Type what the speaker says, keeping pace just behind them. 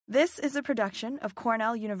This is a production of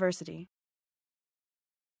Cornell University.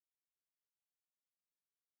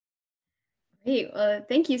 Great. Well,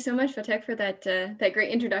 thank you so much, Vatek, for that great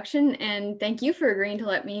introduction, and thank you for agreeing to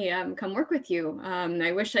let me come work with you.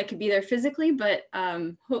 I wish I could be there physically, but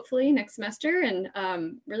hopefully next semester,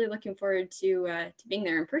 and really looking forward to being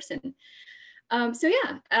there in person. So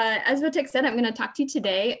yeah, as Vatek said, I'm going to talk to you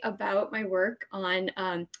today about my work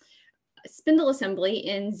on spindle assembly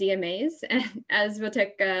in ZMAs. And as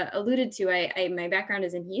Vatek alluded to, my background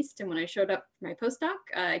is in yeast, and when I showed up for my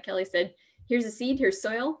postdoc, Kelly said, "Here's a seed, here's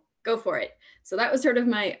soil, go for it." So that was sort of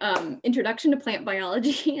my introduction to plant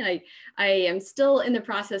biology. And I am still in the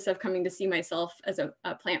process of coming to see myself as a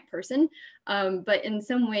plant person. But in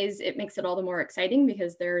some ways, it makes it all the more exciting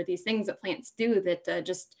because there are these things that plants do that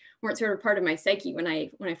just weren't sort of part of my psyche when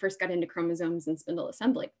I first got into chromosomes and spindle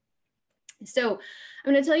assembly. So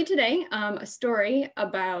I'm going to tell you today a story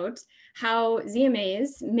about how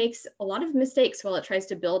ZMAs makes a lot of mistakes while it tries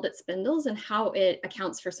to build its spindles and how it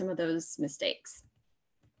accounts for some of those mistakes.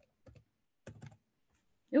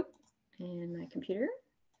 Nope, and my computer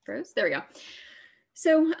froze. There we go.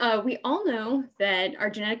 So we all know that our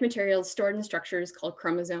genetic material is stored in structures called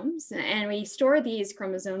chromosomes, and we store these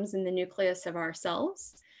chromosomes in the nucleus of our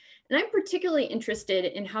cells. And I'm particularly interested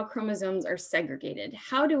in how chromosomes are segregated.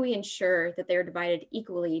 How do we ensure that they're divided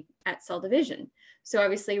equally at cell division? So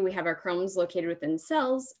obviously we have our chromosomes located within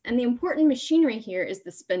cells, and the important machinery here is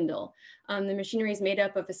the spindle. The machinery is made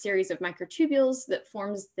up of a series of microtubules that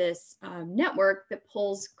forms this network that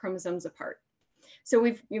pulls chromosomes apart.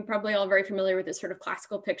 So you're probably all very familiar with this sort of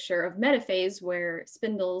classical picture of metaphase where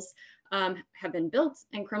spindles have been built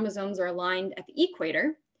and chromosomes are aligned at the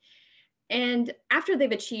equator. And after they've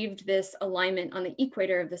achieved this alignment on the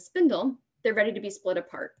equator of the spindle, they're ready to be split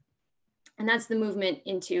apart. And that's the movement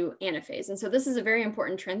into anaphase. And so this is a very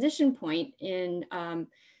important transition point in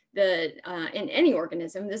any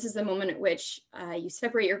organism. This is the moment at which you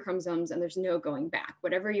separate your chromosomes and there's no going back.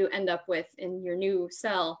 Whatever you end up with in your new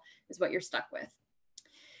cell is what you're stuck with.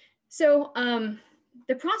 So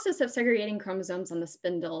the process of segregating chromosomes on the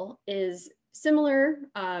spindle is similar,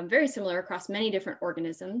 very similar across many different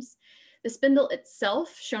organisms. The spindle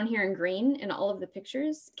itself, shown here in green in all of the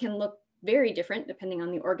pictures, can look very different depending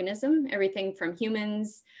on the organism. Everything from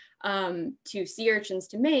humans to sea urchins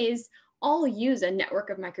to maize all use a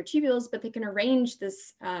network of microtubules, but they can arrange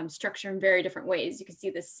this structure in very different ways. You can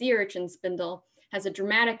see the sea urchin spindle has a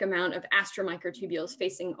dramatic amount of astromicrotubules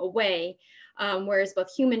facing away, whereas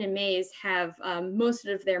both human and maize have most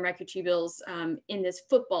of their microtubules in this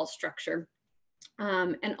football structure.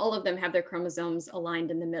 And all of them have their chromosomes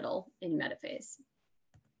aligned in the middle in metaphase.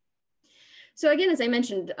 So again, as I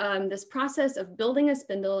mentioned, this process of building a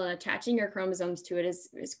spindle and attaching your chromosomes to it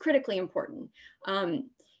is critically important.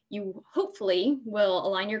 You hopefully will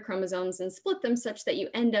align your chromosomes and split them such that you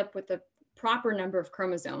end up with the proper number of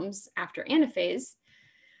chromosomes after anaphase.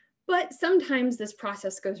 But sometimes this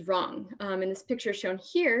process goes wrong. In this picture shown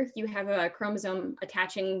here, you have a chromosome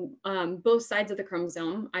attaching both sides of the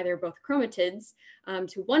chromosome, either both chromatids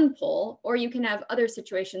to one pole, or you can have other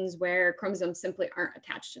situations where chromosomes simply aren't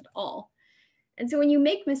attached at all. And so when you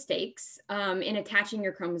make mistakes in attaching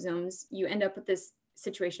your chromosomes, you end up with this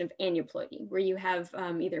situation of aneuploidy, where you have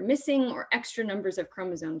either missing or extra numbers of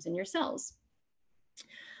chromosomes in your cells.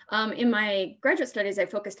 In my graduate studies, I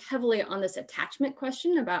focused heavily on this attachment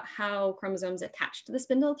question about how chromosomes attach to the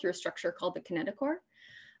spindle through a structure called the kinetochore.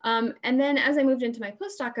 And then as I moved into my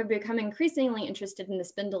postdoc, I've become increasingly interested in the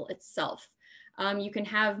spindle itself. You can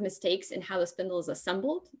have mistakes in how the spindle is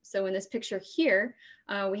assembled. So in this picture here,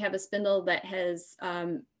 we have a spindle that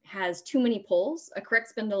has too many poles. A correct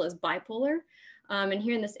spindle is bipolar. And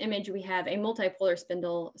here in this image, we have a multipolar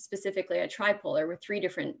spindle, specifically a tripolar with 3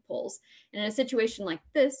 different poles. And in a situation like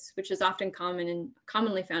this, which is often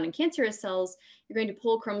commonly found in cancerous cells, you're going to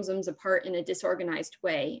pull chromosomes apart in a disorganized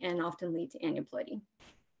way and often lead to aneuploidy.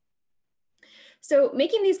 So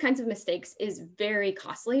making these kinds of mistakes is very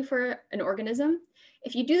costly for an organism.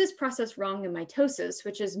 If you do this process wrong in mitosis,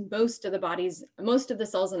 which is most of the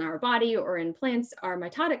cells in our body or in plants are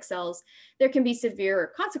mitotic cells, there can be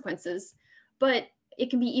severe consequences. But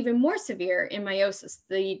it can be even more severe in meiosis,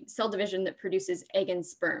 the cell division that produces egg and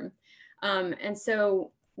sperm. And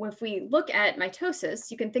so if we look at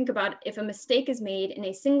mitosis, you can think about if a mistake is made in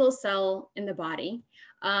a single cell in the body,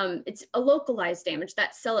 it's a localized damage.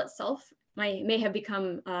 That cell itself may have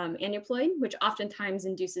become aneuploid, which oftentimes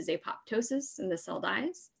induces apoptosis and the cell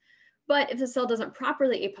dies. But if the cell doesn't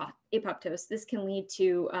properly apoptose, this can lead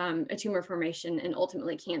to a tumor formation and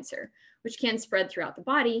ultimately cancer, which can spread throughout the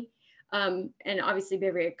body. And obviously be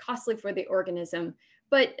very costly for the organism,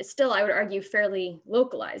 but still I would argue fairly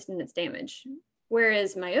localized in its damage.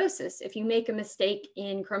 Whereas meiosis, if you make a mistake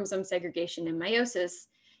in chromosome segregation in meiosis,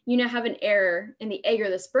 you now have an error in the egg or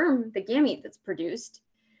the sperm, the gamete that's produced.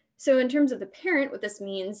 So in terms of the parent, what this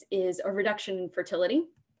means is a reduction in fertility.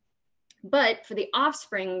 But for the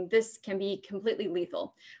offspring, this can be completely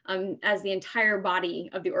lethal, as the entire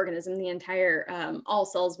body of the organism, the entire, all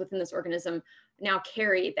cells within this organism now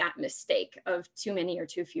carry that mistake of too many or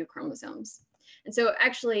too few chromosomes. And so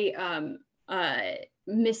actually,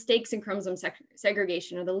 mistakes in chromosome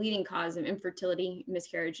segregation are the leading cause of infertility,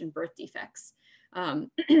 miscarriage, and birth defects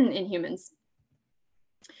in humans.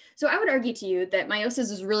 So I would argue to you that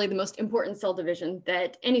meiosis is really the most important cell division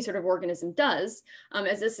that any sort of organism does,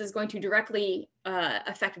 as this is going to directly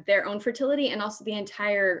affect their own fertility and also the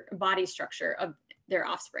entire body structure of their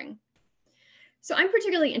offspring. So I'm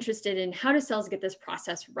particularly interested in how do cells get this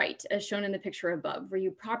process right, as shown in the picture above, where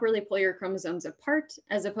you properly pull your chromosomes apart,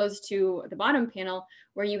 as opposed to the bottom panel,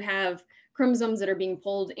 where you have chromosomes that are being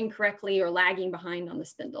pulled incorrectly or lagging behind on the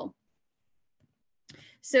spindle.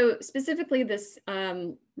 So specifically, this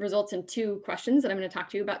results in two questions that I'm going to talk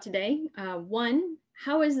to you about today. One,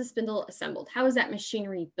 how is the spindle assembled? How is that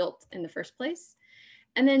machinery built in the first place?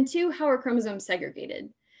 And then two, how are chromosomes segregated?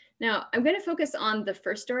 Now, I'm going to focus on the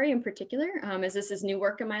first story in particular, as this is new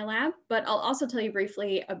work in my lab, but I'll also tell you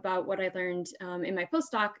briefly about what I learned in my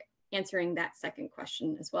postdoc answering that second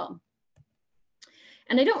question as well.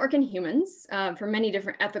 And I don't work in humans for many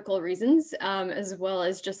different ethical reasons, as well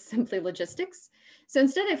as just simply logistics. So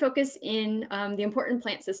instead, I focus in the important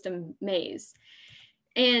plant system, maize.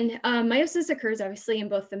 And meiosis occurs obviously in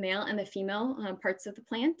both the male and the female parts of the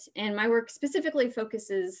plant. And my work specifically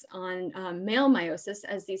focuses on male meiosis,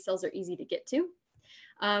 as these cells are easy to get to.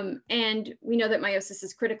 And we know that meiosis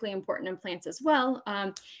is critically important in plants as well,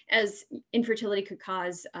 as infertility could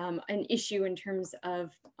cause an issue in terms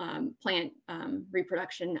of plant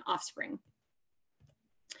reproduction offspring.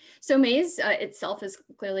 So maize itself is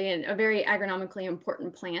clearly a very agronomically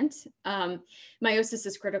important plant. Meiosis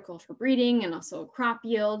is critical for breeding and also crop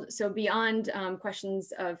yield. So beyond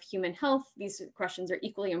questions of human health, these questions are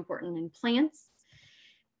equally important in plants.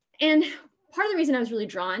 And part of the reason I was really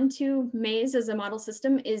drawn to maize as a model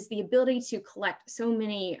system is the ability to collect so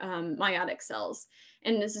many meiotic cells.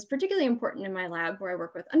 And this is particularly important in my lab where I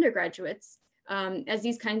work with undergraduates, as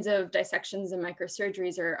these kinds of dissections and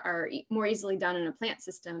microsurgeries are more easily done in a plant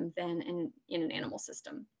system than in an animal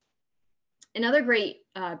system. Another great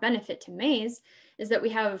benefit to maize is that we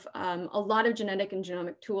have a lot of genetic and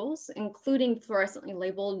genomic tools, including fluorescently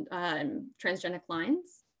labeled transgenic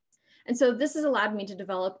lines. And so this has allowed me to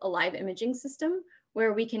develop a live imaging system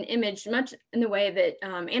where we can image, much in the way that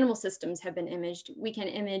animal systems have been imaged, we can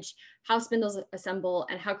image how spindles assemble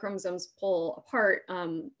and how chromosomes pull apart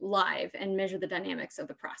live and measure the dynamics of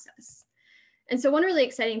the process. And so one really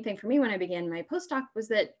exciting thing for me when I began my postdoc was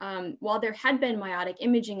that while there had been meiotic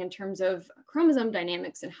imaging in terms of chromosome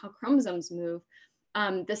dynamics and how chromosomes move,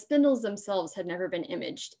 the spindles themselves had never been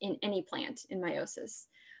imaged in any plant in meiosis.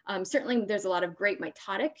 Certainly, there's a lot of great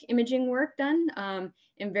mitotic imaging work done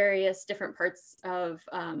in various different parts of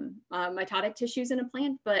mitotic tissues in a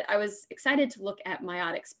plant, but I was excited to look at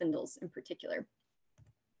meiotic spindles in particular.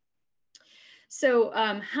 So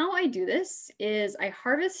how I do this is I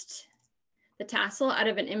harvest the tassel out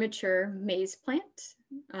of an immature maize plant,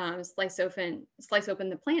 slice open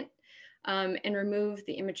the plant, and remove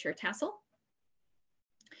the immature tassel.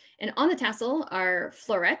 And on the tassel are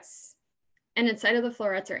florets. And inside of the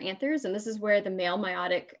florets are anthers, and this is where the male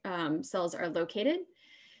meiotic cells are located.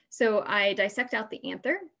 So I dissect out the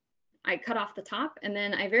anther, I cut off the top, and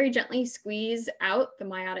then I very gently squeeze out the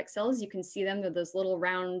meiotic cells. You can see them, they're those little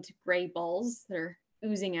round gray balls that are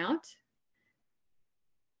oozing out.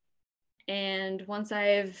 And once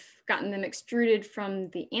I've gotten them extruded from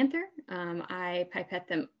the anther, I pipette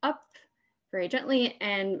them up very gently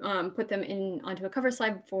and put them onto a cover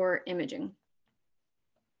slide for imaging.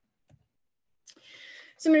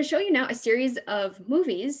 So I'm going to show you now a series of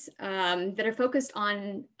movies that are focused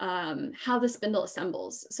on how the spindle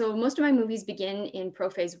assembles. So most of my movies begin in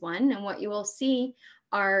prophase 1, and what you will see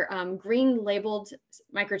are green labeled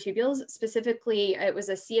microtubules. Specifically, it was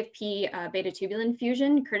a CFP beta tubulin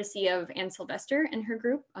fusion, courtesy of Anne Sylvester and her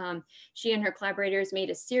group. She and her collaborators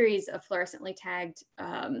made a series of fluorescently tagged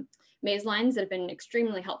maize lines that have been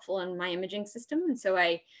extremely helpful in my imaging system. And so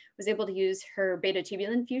I was able to use her beta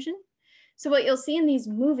tubulin fusion. So what you'll see in these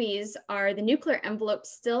movies are the nuclear envelope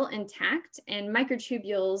still intact and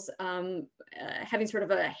microtubules having sort of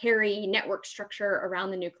a hairy network structure around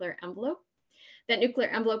the nuclear envelope. That nuclear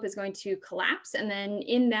envelope is going to collapse, and then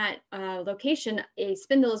in that location, a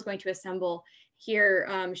spindle is going to assemble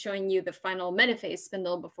here showing you the final metaphase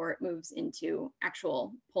spindle before it moves into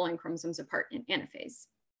actual pulling chromosomes apart in anaphase.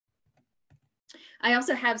 I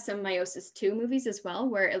also have some meiosis 2 movies as well,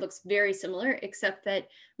 where it looks very similar, except that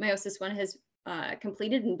meiosis 1 has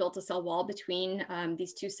completed and built a cell wall between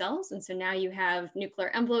these two cells. And so now you have nuclear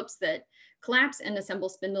envelopes that collapse and assemble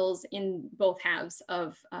spindles in both halves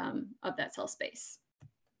of that cell space.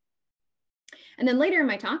 And then later in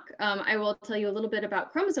my talk, I will tell you a little bit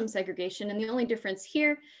about chromosome segregation. And the only difference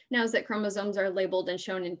here now is that chromosomes are labeled and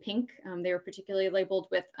shown in pink. They were particularly labeled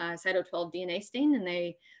with cyto12 DNA stain,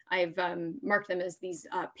 and I've marked them as these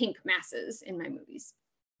pink masses in my movies.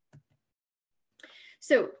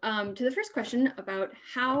 So to the first question about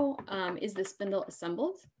how is the spindle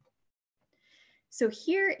assembled? So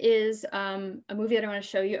here is a movie that I want to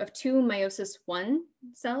show you of two meiosis 1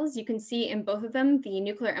 cells. You can see in both of them, the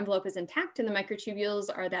nuclear envelope is intact and the microtubules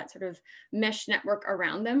are that sort of mesh network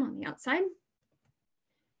around them on the outside.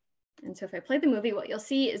 And so if I play the movie, what you'll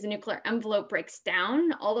see is the nuclear envelope breaks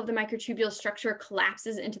down. All of the microtubule structure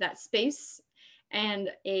collapses into that space and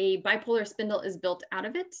a bipolar spindle is built out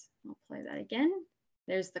of it. I'll play that again.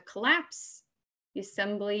 There's the collapse, the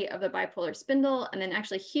assembly of the bipolar spindle, and then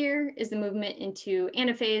actually here is the movement into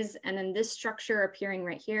anaphase, and then this structure appearing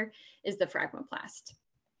right here is the phragmoplast.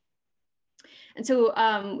 And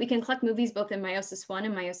so we can collect movies both in meiosis 1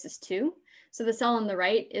 and meiosis 2. So the cell on the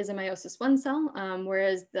right is a meiosis 1 cell,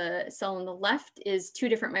 whereas the cell on the left is two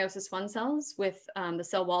different meiosis 1 cells with the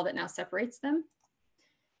cell wall that now separates them.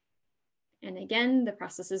 And again, the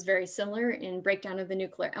process is very similar in breakdown of the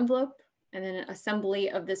nuclear envelope, and then an assembly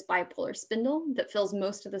of this bipolar spindle that fills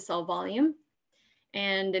most of the cell volume.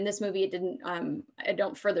 And in this movie, it didn't, I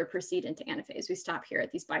don't further proceed into anaphase. We stop here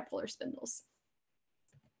at these bipolar spindles.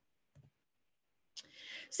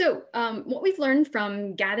 So what we've learned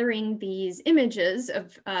from gathering these images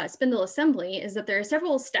of spindle assembly is that there are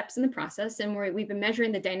several steps in the process, and we've been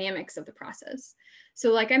measuring the dynamics of the process.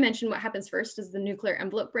 So like I mentioned, what happens first is the nuclear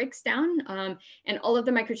envelope breaks down and all of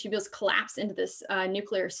the microtubules collapse into this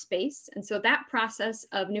nuclear space. And so that process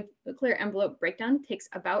of nuclear envelope breakdown takes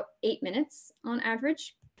about 8 minutes on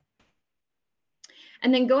average.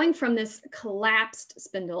 And then going from this collapsed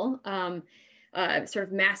spindle, sort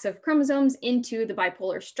of mass of chromosomes into the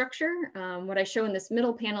bipolar structure. What I show in this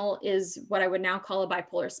middle panel is what I would now call a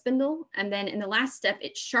bipolar spindle. And then in the last step,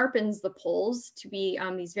 it sharpens the poles to be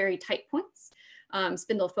these very tight points,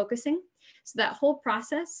 spindle focusing. So that whole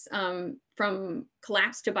process from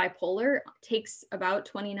collapse to bipolar takes about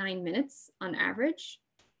 29 minutes on average.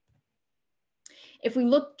 If we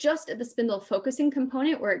look just at the spindle focusing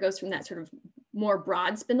component, where it goes from that sort of more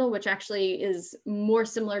broad spindle, which actually is more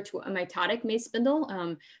similar to a mitotic mace spindle.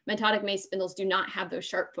 Mitotic mace spindles do not have those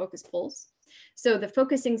sharp focus poles. So the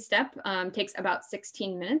focusing step takes about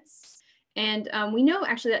 16 minutes. And we know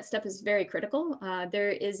actually that step is very critical.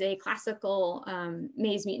 There is a classical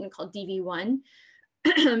maize mutant called DV1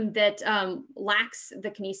 that lacks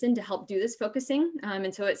the kinesin to help do this focusing.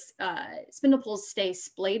 And so its spindle poles stay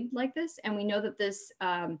splayed like this. And we know that this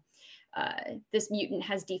this mutant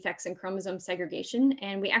has defects in chromosome segregation,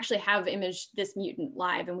 and we actually have imaged this mutant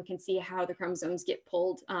live, and we can see how the chromosomes get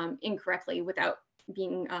pulled incorrectly without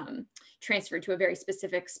being transferred to a very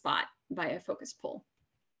specific spot by a focus pull.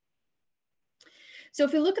 So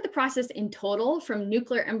if we look at the process in total, from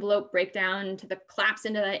nuclear envelope breakdown to the collapse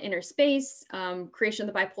into that inner space, creation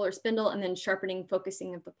of the bipolar spindle, and then sharpening,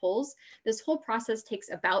 focusing of the poles, this whole process takes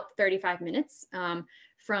about 35 minutes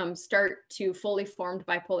from start to fully formed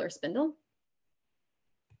bipolar spindle.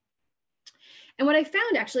 And what I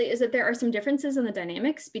found actually is that there are some differences in the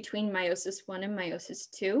dynamics between meiosis 1 and meiosis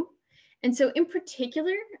 2. And so in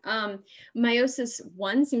particular, meiosis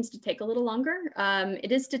 1 seems to take a little longer.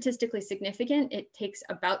 It is statistically significant. It takes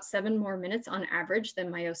about 7 more minutes on average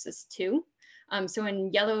than meiosis 2. So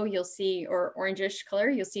in yellow, you'll see, or orangish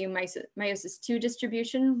color, you'll see a meiosis 2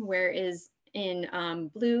 distribution, whereas in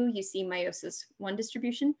blue, you see meiosis 1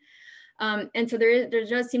 distribution. And so there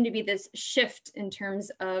does seem to be this shift in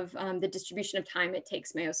terms of the distribution of time it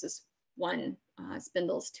takes meiosis 1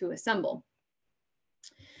 spindles to assemble.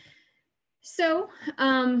 So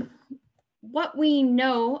what we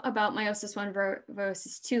know about meiosis 1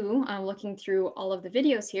 versus 2, looking through all of the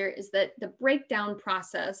videos here, is that the breakdown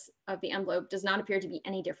process of the envelope does not appear to be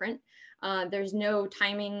any different. There's no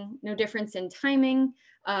timing, no difference in timing.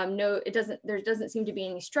 There doesn't seem to be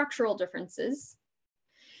any structural differences.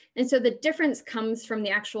 And so the difference comes from the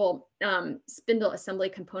actual spindle assembly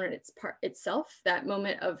component itself, that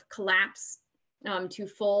moment of collapse to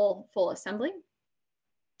full assembly.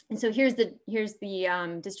 And so here's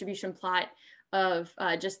the distribution plot of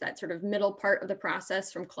just that sort of middle part of the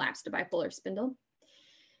process from collapse to bipolar spindle.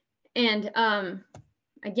 And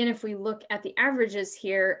again, if we look at the averages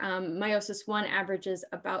here, meiosis 1 averages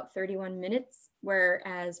about 31 minutes,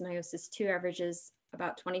 whereas meiosis 2 averages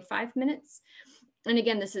about 25 minutes. And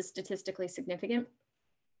again, this is statistically significant.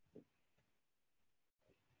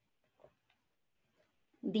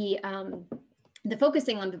 The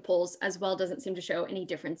focusing on the poles as well doesn't seem to show any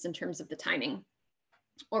difference in terms of the timing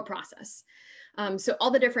or process. So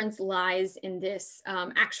all the difference lies in this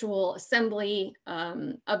actual assembly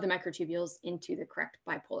of the microtubules into the correct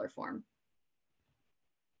bipolar form.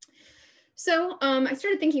 So I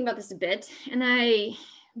started thinking about this a bit, and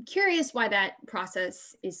I'm curious why that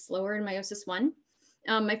process is slower in meiosis 1.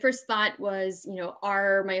 My first thought was,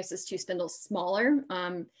 are meiosis 2 spindles smaller,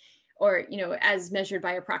 or as measured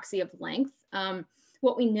by a proxy of length?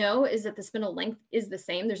 What we know is that the spindle length is the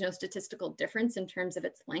same. There's no statistical difference in terms of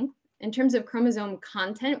its length. In terms of chromosome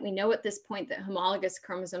content, we know at this point that homologous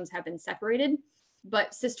chromosomes have been separated,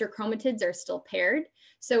 but sister chromatids are still paired.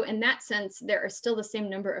 So in that sense, there are still the same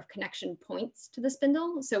number of connection points to the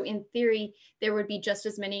spindle. So in theory, there would be just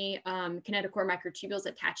as many kinetochore microtubules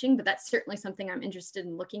attaching, but that's certainly something I'm interested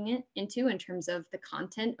in looking into in terms of the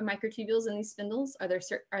content of microtubules in these spindles.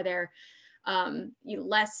 Are there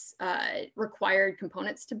less required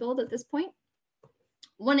components to build at this point?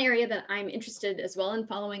 One area that I'm interested as well in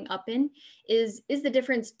following up in is the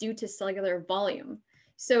difference due to cellular volume?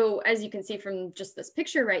 So as you can see from just this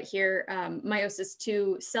picture right here, meiosis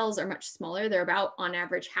 2 cells are much smaller. They're about on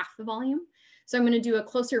average half the volume. So I'm going to do a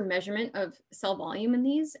closer measurement of cell volume in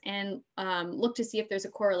these and look to see if there's a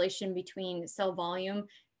correlation between cell volume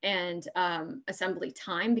and assembly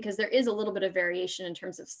time, because there is a little bit of variation in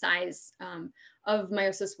terms of size of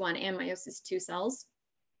meiosis 1 and meiosis 2 cells.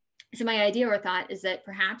 So my idea or thought is that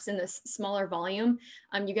perhaps in this smaller volume,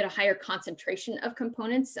 you get a higher concentration of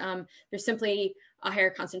components. There's simply a higher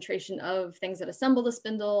concentration of things that assemble the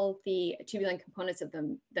spindle, the tubulin components of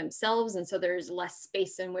themselves. And so there's less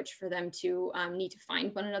space in which for them to need to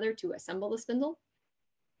find one another to assemble the spindle.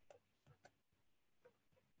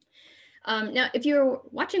 Now, if you're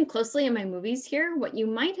watching closely in my movies here, what you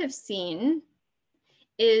might have seen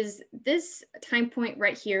is this time point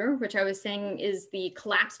right here, which I was saying is the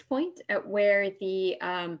collapsed point at where the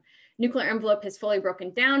nuclear envelope has fully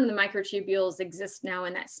broken down and the microtubules exist now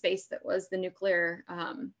in that space that was the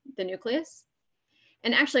nucleus.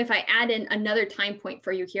 And actually, if I add in another time point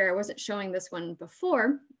for you here, I wasn't showing this one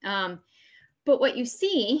before, but what you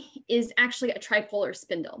see is actually a tripolar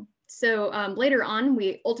spindle. So later on,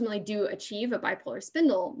 we ultimately do achieve a bipolar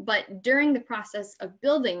spindle, but during the process of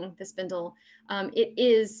building the spindle, it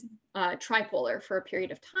is tripolar for a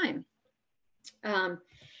period of time.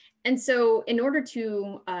 And so in order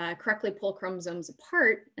to correctly pull chromosomes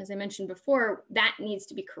apart, as I mentioned before, that needs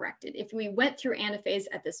to be corrected. If we went through anaphase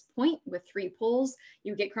at this point with 3 pulls,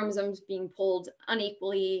 you get chromosomes being pulled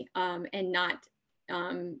unequally and not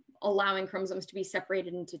allowing chromosomes to be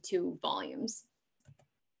separated into 2 volumes.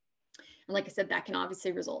 And like I said, that can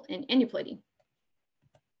obviously result in aneuploidy.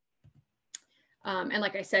 And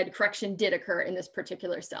like I said, correction did occur in this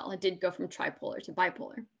particular cell. It did go from tripolar to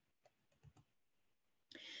bipolar.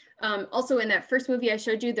 Also in that first movie I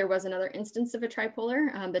showed you, there was another instance of a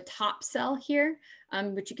tripolar, the top cell here,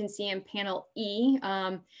 which you can see in panel E.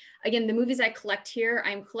 Again, the movies I collect here,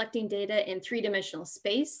 I'm collecting data in 3-dimensional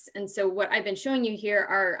space. And so what I've been showing you here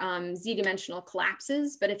are Z-dimensional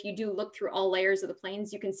collapses. But if you do look through all layers of the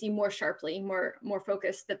planes, you can see more sharply, more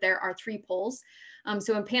focused that there are 3 poles.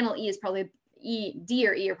 So in panel E is probably D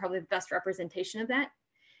or E are probably the best representation of that.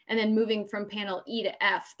 And then moving from panel E to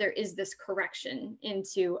F, there is this correction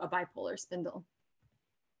into a bipolar spindle.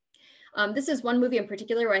 This is one movie in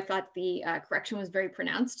particular where I thought the correction was very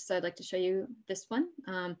pronounced. So I'd like to show you this one.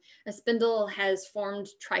 A spindle has formed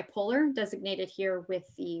tripolar, designated here with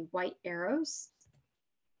the white arrows.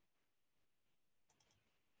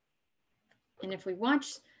 And if we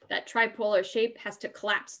watch, that tripolar shape has to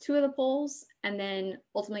collapse 2 of the poles and then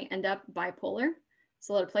ultimately end up bipolar.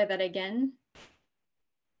 So let's play that again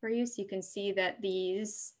for you, so you can see that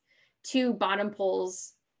these 2 bottom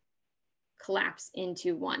poles collapse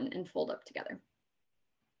into 1 and fold up together.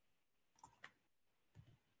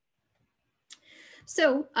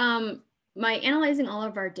 So by analyzing all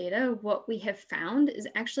of our data, what we have found is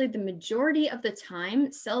actually the majority of the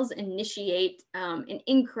time cells initiate an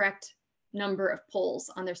incorrect number of poles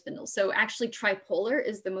on their spindles. So actually tripolar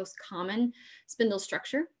is the most common spindle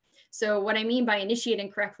structure. So what I mean by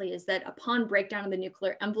initiating correctly is that upon breakdown of the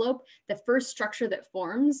nuclear envelope, the first structure that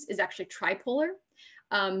forms is actually tripolar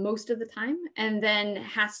most of the time, and then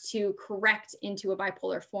has to correct into a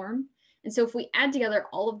bipolar form. And so if we add together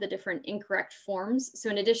all of the different incorrect forms, so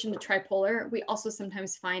in addition to tripolar, we also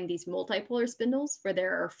sometimes find these multipolar spindles where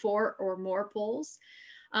there are 4 or more poles.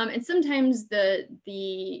 And sometimes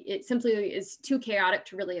it simply is too chaotic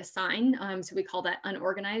to really assign. So we call that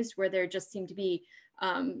unorganized, where there just seem to be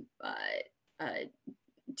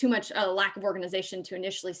too much lack of organization to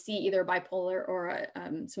initially see either bipolar or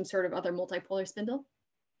some sort of other multipolar spindle.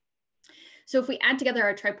 So if we add together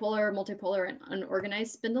our tripolar, multipolar, and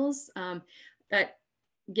unorganized spindles, that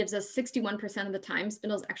gives us 61% of the time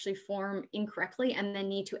spindles actually form incorrectly and then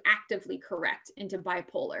need to actively correct into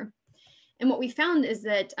bipolar. And what we found is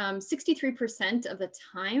that 63% of the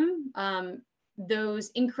time, those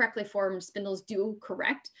incorrectly formed spindles do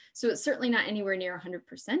correct. So it's certainly not anywhere near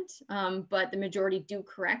 100%, but the majority do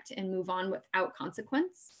correct and move on without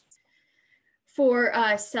consequence. For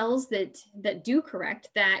cells that do correct,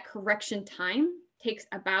 that correction time takes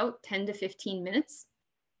about 10 to 15 minutes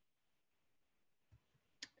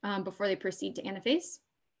before they proceed to anaphase.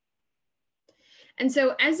 And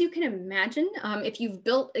so as you can imagine, if you've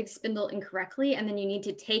built a spindle incorrectly and then you need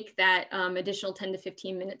to take that additional 10 to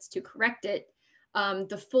 15 minutes to correct it,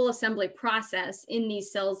 the full assembly process in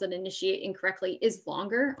these cells that initiate incorrectly is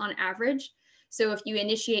longer on average. So if you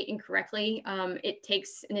initiate incorrectly, it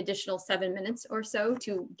takes an additional 7 minutes or so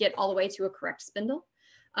to get all the way to a correct spindle.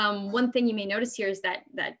 One thing you may notice here is that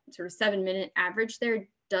sort of 7-minute average there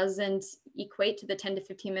doesn't equate to the 10 to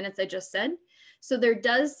 15 minutes I just said. So there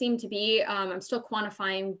does seem to be, I'm still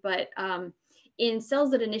quantifying, but in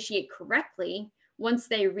cells that initiate correctly, once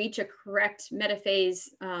they reach a correct metaphase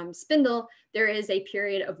spindle, there is a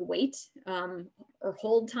period of wait or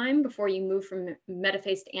hold time before you move from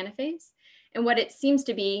metaphase to anaphase. And what it seems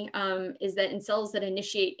to be is that in cells that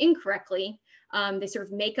initiate incorrectly, they sort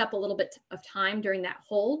of make up a little bit of time during that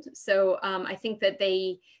hold. So I think that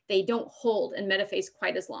they don't hold in metaphase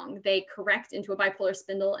quite as long. They correct into a bipolar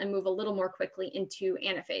spindle and move a little more quickly into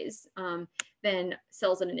anaphase than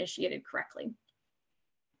cells that initiated correctly.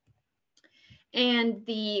 And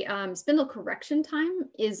the spindle correction time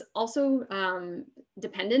is also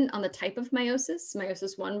dependent on the type of meiosis,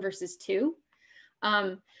 meiosis 1 versus 2.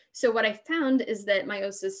 So what I found is that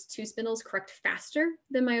meiosis 2 spindles correct faster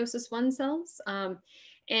than meiosis 1 cells.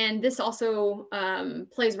 And this also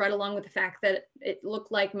plays right along with the fact that it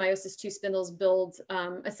looked like meiosis 2 spindles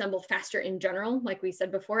assemble faster in general, like we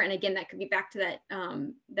said before. And again, that could be back to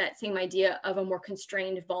that same idea of a more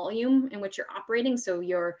constrained volume in which you're operating. So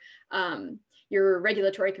your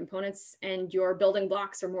regulatory components and your building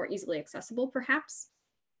blocks are more easily accessible, perhaps.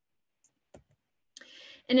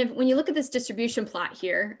 And when you look at this distribution plot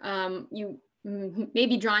here, you may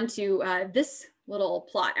be drawn to this little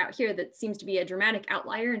plot out here that seems to be a dramatic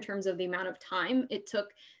outlier in terms of the amount of time it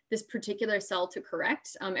took this particular cell to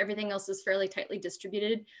correct. Everything else is fairly tightly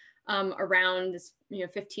distributed around this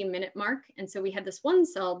 15-minute mark. And so we had this one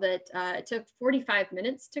cell that it took 45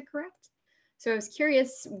 minutes to correct. So I was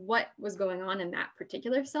curious what was going on in that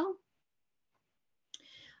particular cell.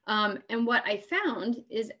 And what I found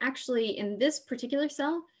is actually in this particular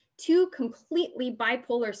cell, 2 completely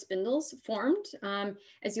bipolar spindles formed.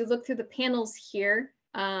 As you look through the panels here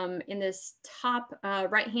in this top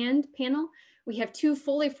right-hand panel, we have 2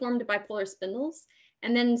 fully formed bipolar spindles.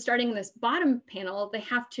 And then starting in this bottom panel, they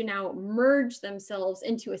have to now merge themselves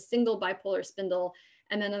into a single bipolar spindle.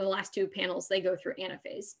 And then in the last 2 panels, they go through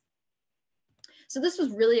anaphase. So this was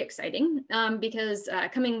really exciting because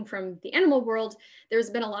coming from the animal world, there's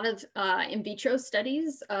been a lot of in vitro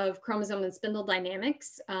studies of chromosome and spindle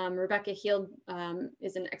dynamics. Rebecca Heald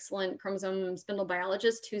is an excellent chromosome and spindle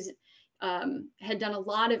biologist who's had done a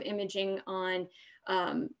lot of imaging on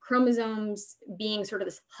chromosomes being sort of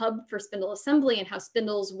this hub for spindle assembly and how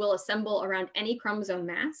spindles will assemble around any chromosome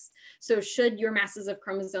mass. So should your masses of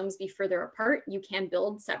chromosomes be further apart, you can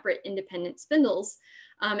build separate independent spindles.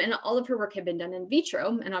 And all of her work had been done in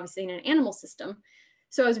vitro and obviously in an animal system.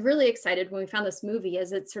 So I was really excited when we found this movie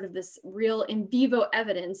as it's sort of this real in vivo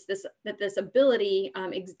evidence that this ability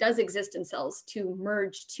does exist in cells to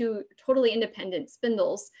merge 2 totally independent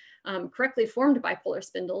spindles, correctly formed bipolar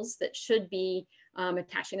spindles that should be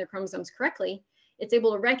attaching their chromosomes correctly. It's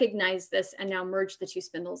able to recognize this and now merge the 2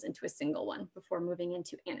 spindles into a single one before moving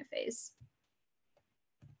into anaphase.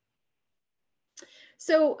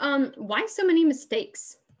 So why so many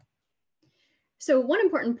mistakes? So one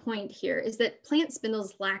important point here is that plant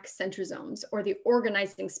spindles lack centrosomes, or the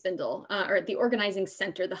organizing spindle, or the organizing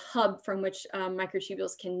center, the hub from which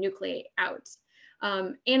microtubules can nucleate out.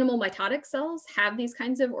 Animal mitotic cells have these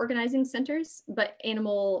kinds of organizing centers, but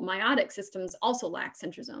animal meiotic systems also lack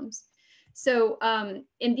centrosomes. So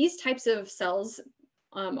in these types of cells,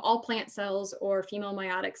 all plant cells or female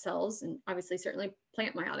meiotic cells, and obviously certainly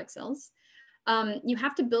plant meiotic cells, you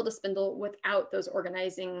have to build a spindle without those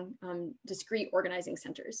organizing, discrete organizing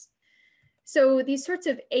centers. So these sorts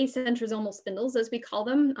of acentrosomal spindles, as we call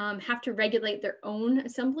them, have to regulate their own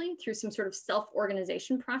assembly through some sort of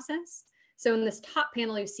self-organization process. So in this top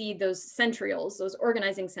panel, you see those centrioles, those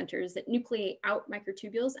organizing centers that nucleate out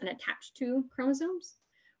microtubules and attach to chromosomes.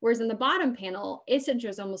 Whereas in the bottom panel,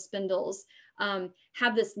 acentrosomal spindles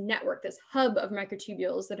have this network, this hub of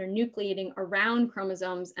microtubules that are nucleating around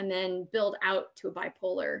chromosomes and then build out to a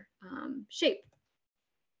bipolar shape.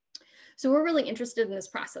 So we're really interested in this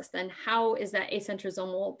process then. How is that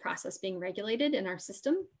acentrosomal process being regulated in our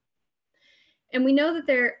system? And we know that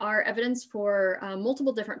there are evidence for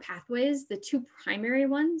multiple different pathways, the two primary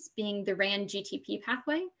ones being the RAN-GTP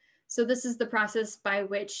pathway. So this is the process by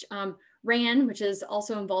which RAN, which is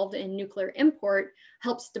also involved in nuclear import,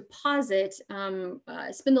 helps deposit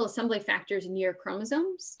spindle assembly factors near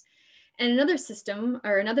chromosomes. And another system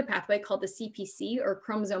or another pathway called the CPC, or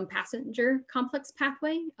chromosome passenger complex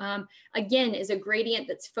pathway, again, is a gradient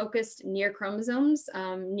that's focused near chromosomes,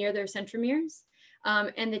 near their centromeres.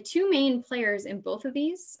 And the two main players in both of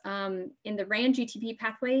these, in the RAN-GTP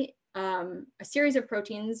pathway, a series of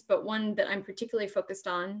proteins, but one that I'm particularly focused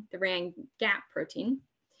on, the RAN-GAP protein,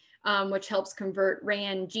 which helps convert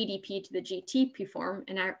RAN-GDP to the GTP form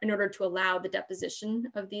in order to allow the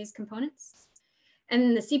deposition of these components.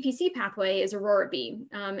 And the CPC pathway is Aurora B.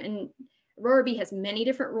 And Aurora B has many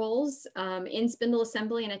different roles in spindle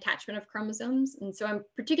assembly and attachment of chromosomes. And so I'm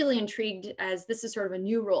particularly intrigued as this is sort of a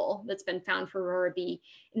new role that's been found for Aurora B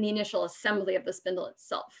in the initial assembly of the spindle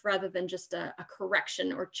itself, rather than just a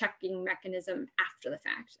correction or checking mechanism after the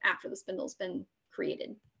fact, after the spindle's been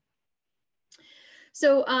created.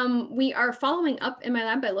 So we are following up in my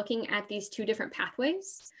lab by looking at these two different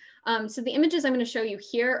pathways. So the images I'm going to show you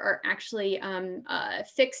here are actually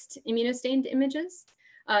fixed immunostained images.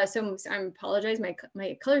 So I apologize,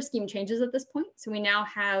 my color scheme changes at this point. So we now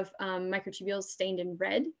have microtubules stained in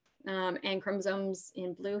red and chromosomes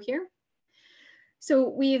in blue here. So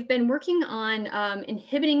we've been working on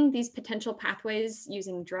inhibiting these potential pathways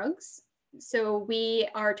using drugs. So we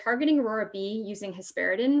are targeting Aurora B using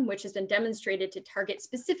hesperidin, which has been demonstrated to target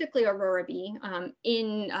specifically Aurora B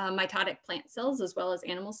in mitotic plant cells as well as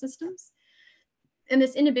animal systems. And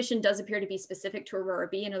this inhibition does appear to be specific to Aurora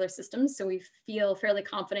B in other systems. So we feel fairly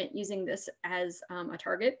confident using this as a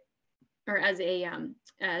target or as a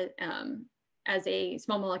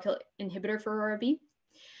small molecule inhibitor for Aurora B.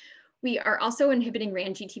 We are also inhibiting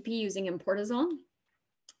RAN-GTP using importazole.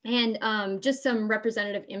 And just some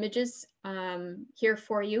representative images here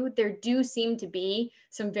for you. There do seem to be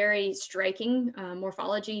some very striking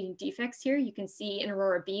morphology defects here. You can see in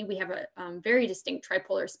Aurora B, we have a very distinct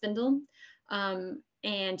tripolar spindle.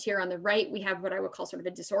 And here on the right, we have what I would call sort of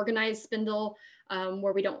a disorganized spindle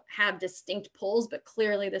where we don't have distinct poles, but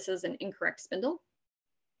clearly this is an incorrect spindle.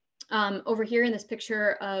 Over here in this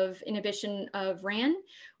picture of inhibition of RAN,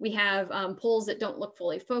 we have poles that don't look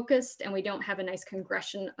fully focused, and we don't have a nice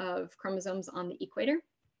congression of chromosomes on the equator.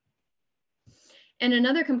 And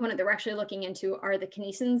another component that we're actually looking into are the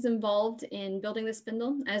kinesins involved in building the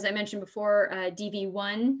spindle. As I mentioned before,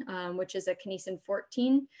 DV1, which is a kinesin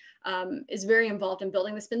 14, is very involved in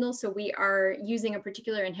building the spindle. So we are using a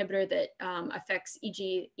particular inhibitor that affects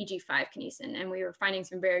EG5 kinesin, and we are finding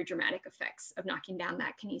some very dramatic effects of knocking down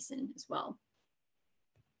that kinesin as well.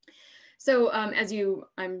 So as you,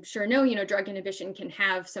 I'm sure know, drug inhibition can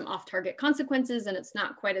have some off-target consequences, and it's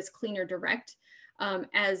not quite as clean or direct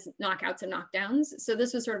as knockouts and knockdowns. So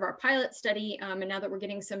this was sort of our pilot study. And now that we're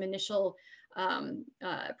getting some initial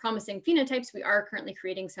promising phenotypes, we are currently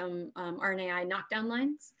creating some RNAi knockdown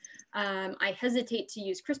lines. I hesitate to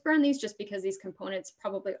use CRISPR on these just because these components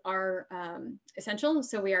probably are essential.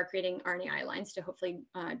 So we are creating RNAi lines to hopefully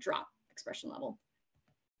drop expression level.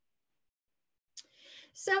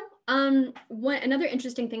 So another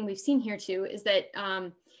interesting thing we've seen here too is that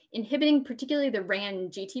inhibiting particularly the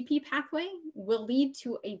RAN-GTP pathway will lead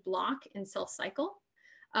to a block in cell cycle.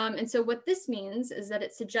 And so what this means is that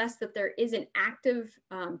it suggests that there is an active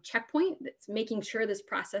checkpoint that's making sure this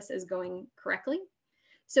process is going correctly.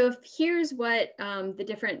 So if here's what the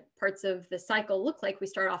different parts of the cycle look like, we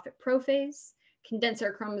start off at prophase, condense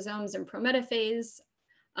our chromosomes in prometaphase,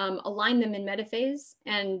 align them in metaphase,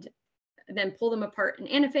 and then pull them apart in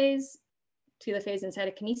anaphase, telophase, and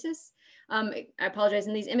cytokinesis. I apologize,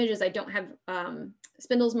 in these images, I don't have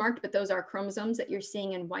spindles marked, but those are chromosomes that you're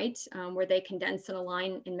seeing in white, where they condense and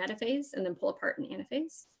align in metaphase and then pull apart in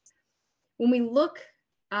anaphase. When we look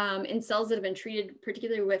in cells that have been treated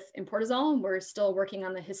particularly with importazole. We're still working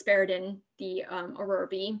on the hesperidin, the Aurora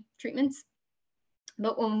B treatments.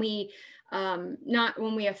 But when we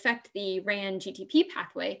affect the RAN GTP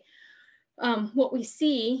pathway, what we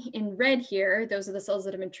see in red here, those are the cells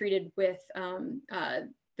that have been treated with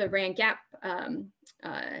the RAN gap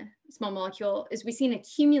small molecule, is we see an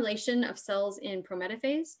accumulation of cells in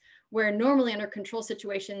prometaphase, where normally under control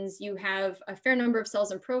situations, you have a fair number of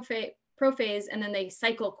cells in prophase, and then they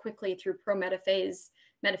cycle quickly through prometaphase,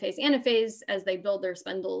 metaphase, anaphase as they build their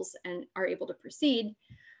spindles and are able to proceed.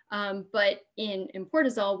 But in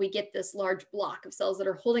importazole, we get this large block of cells that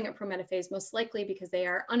are holding up prometaphase, most likely because they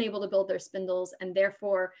are unable to build their spindles and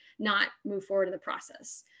therefore not move forward in the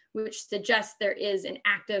process, which suggests there is an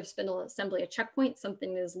active spindle assembly, a checkpoint,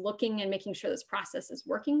 something that is looking and making sure this process is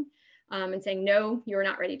working and saying, no, you're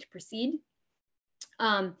not ready to proceed.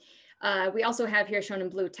 We also have here shown in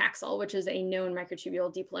blue Taxol, which is a known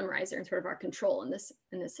microtubule depolymerizer and sort of our control in this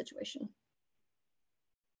situation.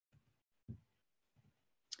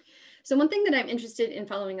 So one thing that I'm interested in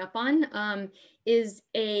following up on is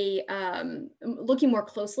looking more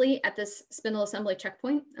closely at this spindle assembly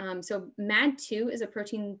checkpoint. So MAD2 is a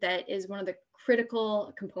protein that is one of the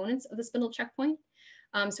critical components of the spindle checkpoint.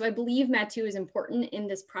 So I believe MAD2 is important in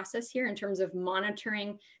this process here in terms of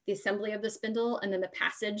monitoring the assembly of the spindle and then the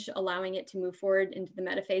passage, allowing it to move forward into the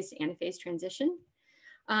metaphase to anaphase transition.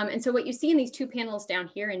 And so what you see in these two panels down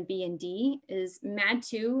here in B and D is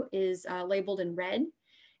MAD2 is labeled in red.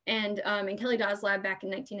 And in Kelly Dawes' lab back in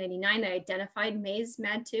 1999, they identified maize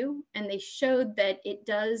MAD2, and they showed that it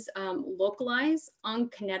does localize on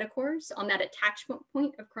kinetochores, on that attachment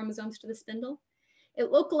point of chromosomes to the spindle. It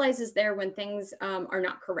localizes there when things are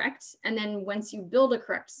not correct. And then once you build a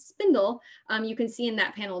correct spindle, you can see in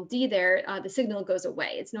that panel D there, the signal goes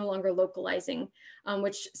away. It's no longer localizing,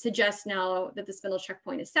 which suggests now that the spindle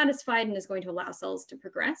checkpoint is satisfied and is going to allow cells to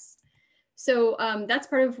progress. So that's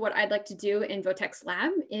part of what I'd like to do in Votek's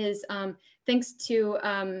lab is thanks to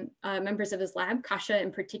members of his lab, Kasha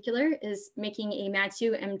in particular, is making a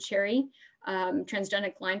MAD2 M-Cherry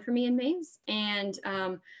transgenic line for me in maize. And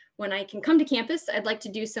when I can come to campus, I'd like to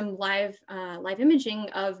do some live imaging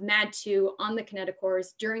of MAD2 on the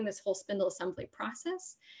kinetochores during this whole spindle assembly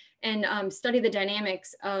process and study the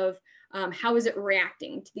dynamics of how is it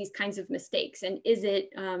reacting to these kinds of mistakes? And is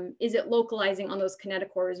it localizing on those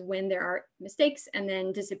kinetochores when there are mistakes and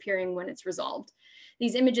then disappearing when it's resolved?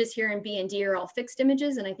 These images here in B and D are all fixed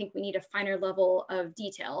images, and I think we need a finer level of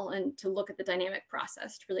detail and to look at the dynamic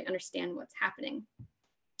process to really understand what's happening.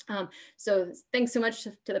 So thanks so much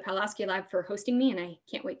to the Pawlowski Lab for hosting me, and I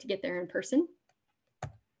can't wait to get there in person.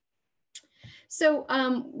 So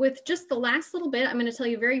with just the last little bit, I'm going to tell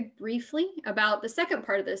you very briefly about the second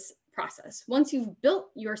part of this process. Once you've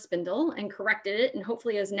built your spindle and corrected it and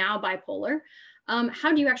hopefully is now bipolar,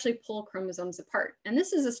 how do you actually pull chromosomes apart? And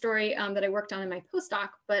this is a story that I worked on in my postdoc,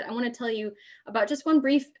 but I want to tell you about just one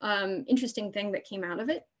brief interesting thing that came out of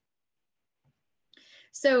it.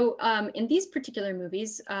 So in these particular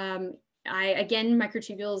movies, again,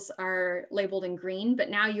 microtubules are labeled in green, but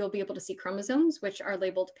now you'll be able to see chromosomes, which are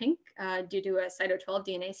labeled pink due to a cyto12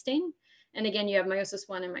 DNA stain. And again, you have meiosis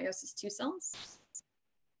 1 and meiosis 2 cells.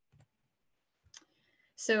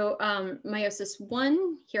 So meiosis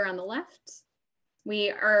 1 here on the left,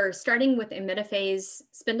 we are starting with a metaphase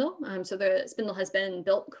spindle. So the spindle has been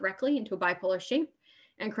built correctly into a bipolar shape,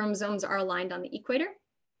 and chromosomes are aligned on the equator.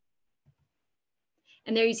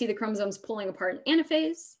 And there you see the chromosomes pulling apart in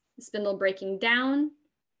anaphase, the spindle breaking down.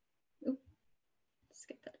 Ooh, let's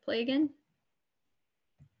get that to play again.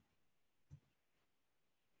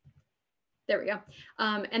 There we go.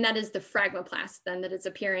 And that is the phragmoplast then that is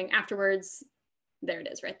appearing afterwards. There it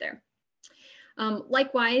is right there.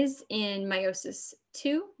 Likewise, in meiosis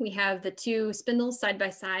 2, we have the two spindles side by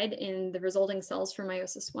side in the resulting cells from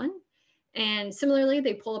meiosis 1. And similarly,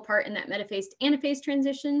 they pull apart in that metaphase to anaphase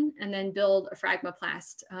transition and then build a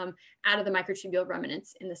phragmoplast out of the microtubule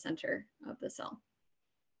remnants in the center of the cell.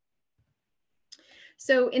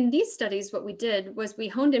 So in these studies, what we did was we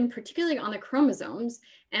honed in particularly on the chromosomes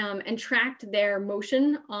and tracked their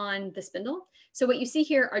motion on the spindle. So what you see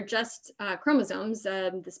here are just chromosomes.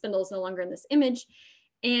 The spindle is no longer in this image.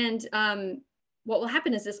 And what will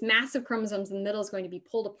happen is this mass of chromosomes in the middle is going to be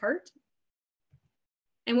pulled apart.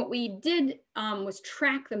 And what we did was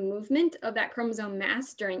track the movement of that chromosome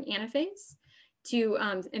mass during anaphase to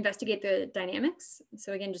investigate the dynamics.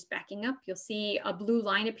 So again, just backing up, you'll see a blue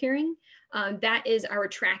line appearing. That is our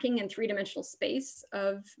tracking in three-dimensional space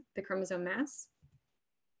of the chromosome mass.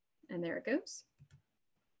 And there it goes.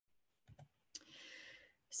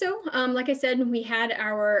 So like I said, we had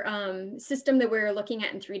our system that we were looking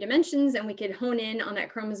at in 3 dimensions, and we could hone in on that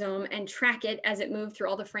chromosome and track it as it moved through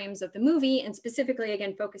all the frames of the movie, and specifically,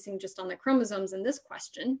 again, focusing just on the chromosomes in this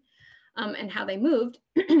question and how they moved.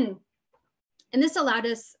 And this allowed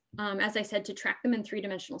us, as I said, to track them in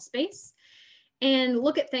 3-dimensional space and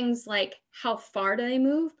look at things like how far do they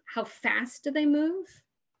move, how fast do they move,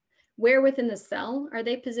 where within the cell are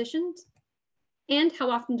they positioned, and how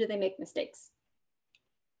often do they make mistakes.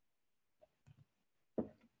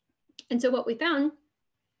 And so what we found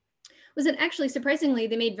was that actually, surprisingly,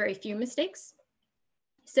 they made very few mistakes.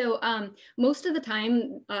 So most of the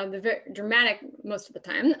time, most of the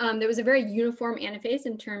time, there was a very uniform anaphase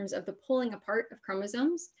in terms of the pulling apart of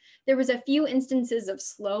chromosomes. There was a few instances of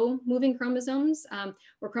slow moving chromosomes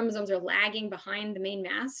where chromosomes are lagging behind the main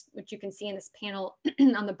mass, which you can see in this panel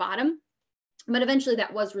on the bottom. But eventually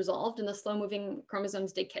that was resolved, and the slow moving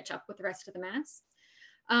chromosomes did catch up with the rest of the mass.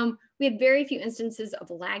 We had very few instances of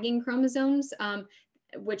lagging chromosomes,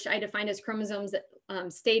 which I defined as chromosomes that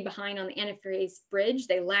stayed behind on the anaphase bridge.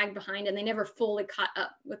 They lagged behind and they never fully caught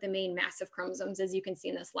up with the main mass of chromosomes, as you can see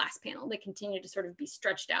in this last panel. They continue to sort of be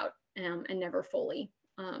stretched out and never fully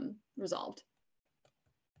resolved.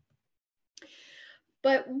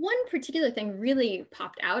 But one particular thing really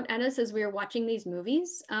popped out at us as we were watching these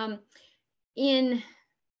movies. In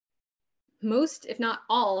most, if not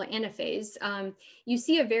all, anaphase, you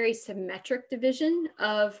see a very symmetric division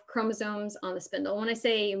of chromosomes on the spindle. When I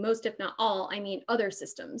say most, if not all, I mean other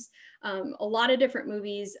systems. A lot of different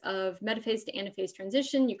movies of metaphase to anaphase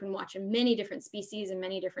transition you can watch in many different species and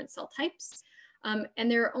many different cell types.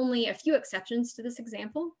 And there are only a few exceptions to this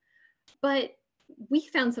example, but we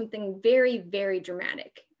found something very, very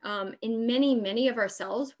dramatic. In many of our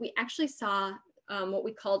cells, we actually saw what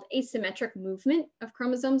we called asymmetric movement of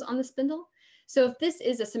chromosomes on the spindle. So if this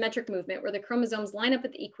is a symmetric movement where the chromosomes line up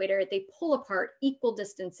at the equator, they pull apart equal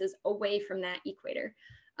distances away from that equator.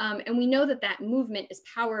 And we know that that movement is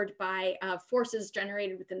powered by forces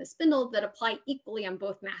generated within the spindle that apply equally on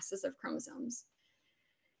both masses of chromosomes.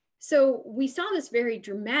 So we saw this very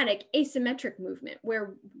dramatic asymmetric movement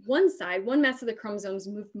where one mass of the chromosomes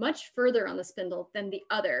moved much further on the spindle than the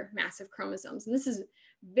other mass of chromosomes. And this is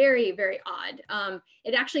very, very odd.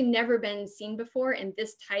 It actually never been seen before in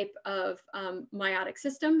this type of meiotic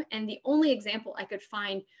system. And the only example I could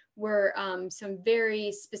find were some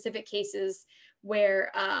very specific cases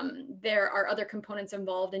where there are other components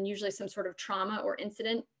involved, and usually some sort of trauma or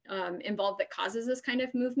incident involved that causes this kind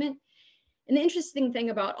of movement. And the interesting thing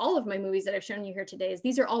about all of my movies that I've shown you here today is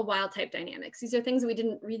these are all wild type dynamics. These are things that we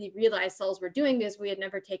didn't really realize cells were doing because we had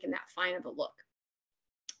never taken that fine of a look.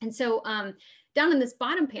 And so down in this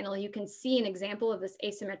bottom panel, you can see an example of this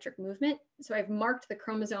asymmetric movement. So I've marked the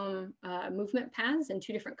chromosome movement paths in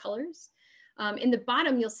 2 different colors. In the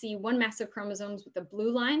bottom, you'll see one mass of chromosomes with a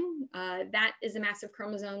blue line. That is a mass of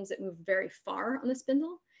chromosomes that move very far on the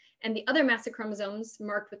spindle. And the other mass of chromosomes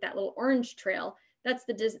marked with that little orange trail, that's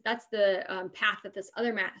the path that this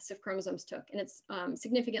other mass of chromosomes took, and it's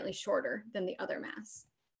significantly shorter than the other mass.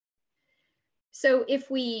 So if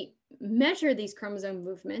we measure these chromosome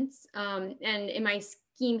movements, and in my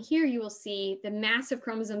scheme here, you will see the mass of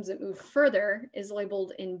chromosomes that move further is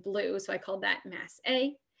labeled in blue, so I called that mass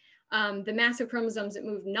A. The mass of chromosomes that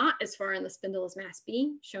move not as far in the spindle is mass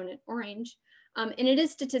B, shown in orange. And it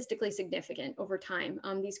is statistically significant over time.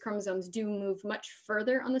 These chromosomes do move much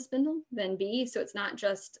further on the spindle than B, so it's not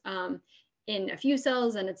just in a few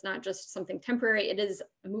cells and it's not just something temporary, it is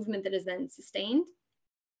a movement that is then sustained.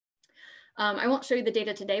 I won't show you the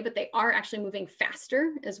data today, but they are actually moving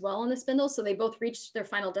faster as well on the spindle, so they both reach their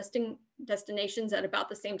final destinations at about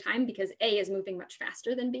the same time because A is moving much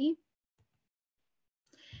faster than B.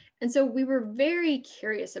 And so we were very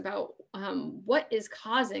curious about what is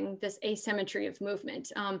causing this asymmetry of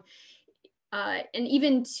movement. And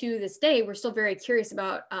even to this day, we're still very curious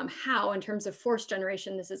about how, in terms of force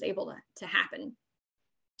generation, this is able to happen.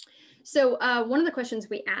 So one of the questions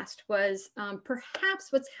we asked was,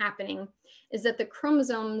 perhaps what's happening is that the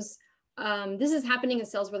chromosomes, this is happening in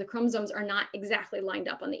cells where the chromosomes are not exactly lined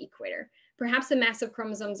up on the equator. Perhaps the mass of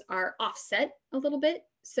chromosomes are offset a little bit.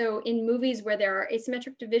 So in movies where there are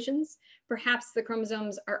asymmetric divisions, perhaps the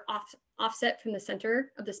chromosomes are offset from the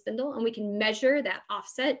center of the spindle, and we can measure that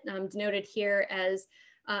offset, denoted here as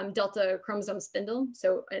delta chromosome spindle,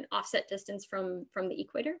 so an offset distance from the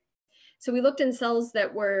equator. So we looked in cells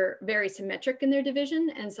that were very symmetric in their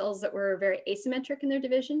division and cells that were very asymmetric in their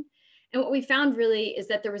division. And what we found really is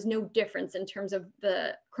that there was no difference in terms of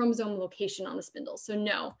the chromosome location on the spindle. So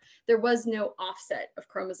no, there was no offset of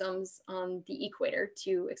chromosomes on the equator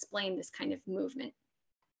to explain this kind of movement.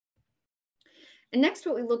 And next,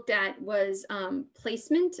 what we looked at was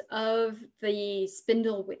placement of the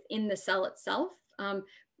spindle within the cell itself.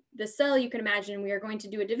 The cell, you can imagine, we are going to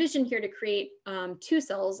do a division here to create 2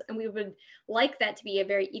 cells, and we would like that to be a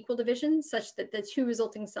very equal division such that the 2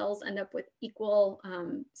 resulting cells end up with equal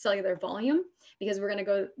cellular volume, because we're going to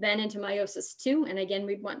go then into meiosis 2. And again,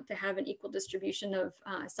 we'd want to have an equal distribution of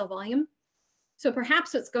cell volume. So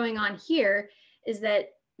perhaps what's going on here is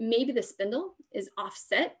that maybe the spindle is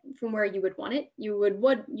offset from where you would want it. You would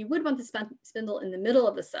want the spindle in the middle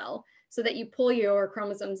of the cell so that you pull your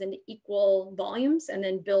chromosomes into equal volumes and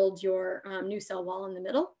then build your new cell wall in the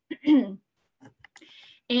middle.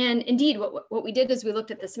 And indeed, what we did is we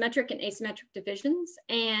looked at the symmetric and asymmetric divisions.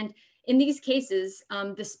 And in these cases,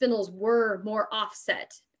 the spindles were more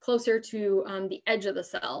offset, closer to the edge of the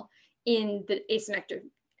cell in the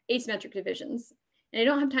asymmetric divisions. And I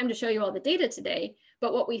don't have time to show you all the data today,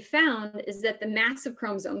 but what we found is that the mass of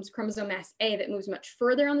chromosomes, chromosome mass A, that moves much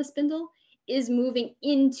further on the spindle is moving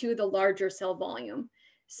into the larger cell volume.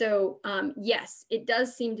 So yes, it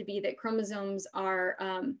does seem to be that chromosomes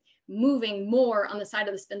are moving more on the side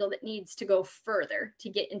of the spindle that needs to go further to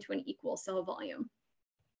get into an equal cell volume.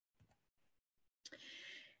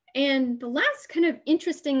 And the last kind of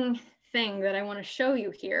interesting thing that I want to show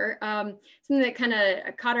you here, something that kind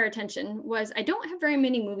of caught our attention, was I don't have very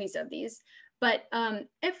many movies of these, but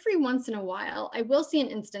every once in a while, I will see an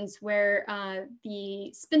instance where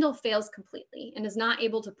the spindle fails completely and is not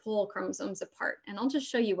able to pull chromosomes apart. And I'll just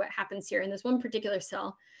show you what happens here in this one particular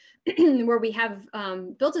cell where we have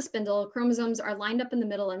built a spindle, chromosomes are lined up in the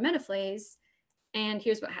middle in metaphase, and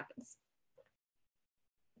here's what happens.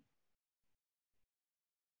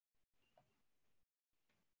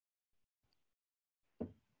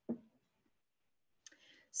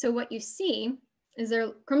 So what you see is their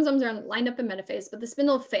chromosomes are lined up in metaphase, but the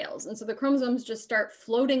spindle fails. And so the chromosomes just start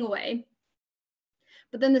floating away.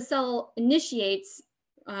 But then the cell initiates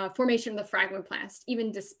formation of the fragmoplast,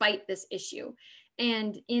 even despite this issue.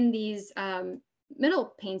 And in these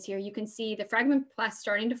middle panes here, you can see the fragmoplast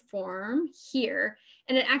starting to form here,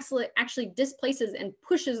 and it actually displaces and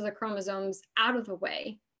pushes the chromosomes out of the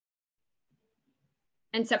way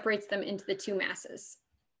and separates them into the 2 masses.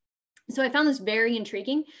 So I found this very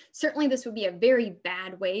intriguing. Certainly this would be a very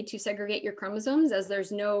bad way to segregate your chromosomes, as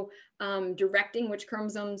there's no directing which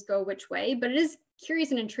chromosomes go which way, but it is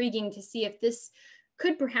curious and intriguing to see if this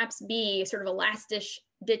could perhaps be sort of a last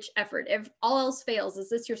ditch effort. If all else fails, is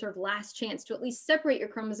this your sort of last chance to at least separate your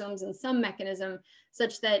chromosomes in some mechanism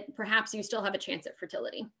such that perhaps you still have a chance at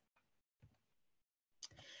fertility?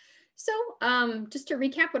 So just to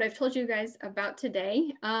recap what I've told you guys about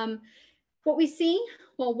today, what we see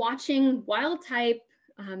while watching wild type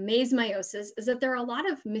maize meiosis is that there are a lot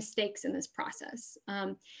of mistakes in this process.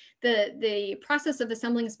 The process of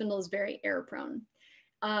assembling a spindle is very error prone.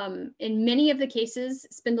 In many of the cases,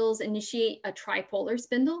 spindles initiate a tripolar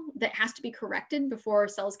spindle that has to be corrected before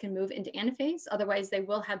cells can move into anaphase. Otherwise, they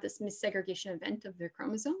will have this missegregation event of their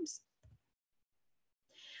chromosomes.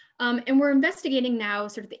 And we're investigating now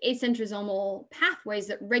sort of the acentrosomal pathways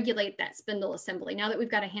that regulate that spindle assembly. Now that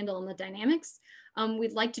we've got a handle on the dynamics,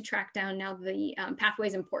 we'd like to track down now the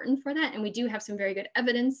pathways important for that. And we do have some very good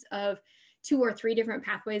evidence of 2 or 3 different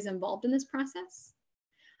pathways involved in this process.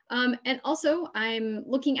 And also, I'm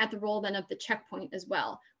looking at the role then of the checkpoint as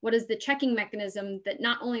well. What is the checking mechanism that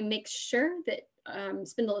not only makes sure that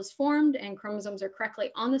spindle is formed and chromosomes are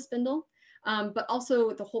correctly on the spindle, but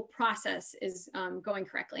also the whole process is going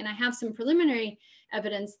correctly. And I have some preliminary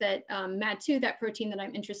evidence that MAD2, that protein that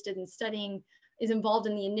I'm interested in studying, is involved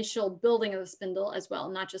in the initial building of the spindle as well,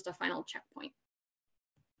 not just a final checkpoint.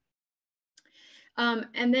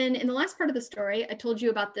 And then in the last part of the story, I told you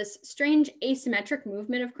about this strange asymmetric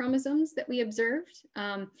movement of chromosomes that we observed.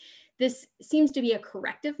 This seems to be a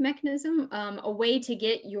corrective mechanism, a way to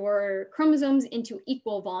get your chromosomes into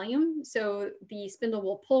equal volume. So the spindle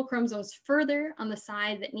will pull chromosomes further on the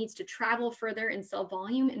side that needs to travel further in cell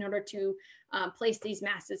volume in order to place these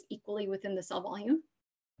masses equally within the cell volume.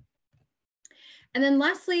 And then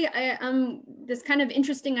lastly, this kind of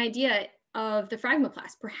interesting idea of the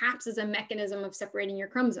fragmoplast, perhaps as a mechanism of separating your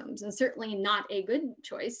chromosomes, and certainly not a good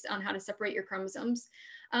choice on how to separate your chromosomes.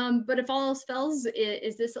 But if all else fails,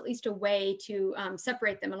 is this at least a way to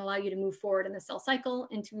separate them and allow you to move forward in the cell cycle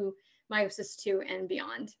into meiosis 2 and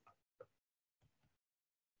beyond?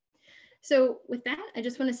 So with that, I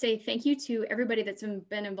just want to say thank you to everybody that's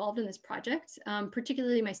been involved in this project,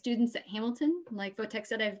 particularly my students at Hamilton. Like Votek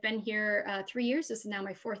said, I've been here 3 years. This is now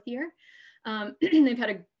my 4th year. They've had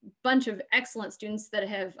a bunch of excellent students that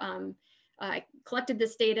have collected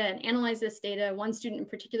this data and analyzed this data. One student in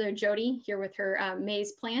particular, Jody, here with her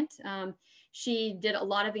maize plant, She did a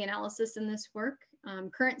lot of the analysis in this work.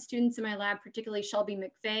 Current students in my lab, particularly Shelby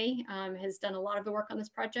McVeigh, has done a lot of the work on this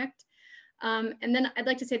project. And then I'd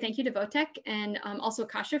like to say thank you to Votech and also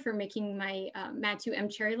Kasha for making my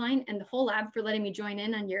MAD2M cherry line, and the whole lab for letting me join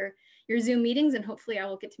in on your Zoom meetings. And hopefully I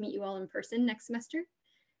will get to meet you all in person next semester.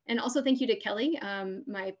 And also thank you to Kelly,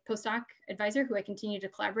 my postdoc advisor, who I continue to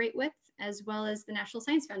collaborate with, as well as the National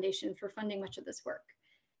Science Foundation for funding much of this work.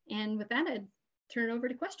 And with that, I'd turn it over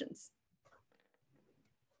to questions.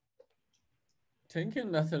 Thank you,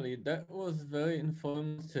 Natalie. That was very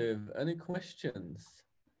informative. Any questions?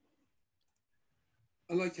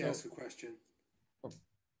 I'd like to ask a question.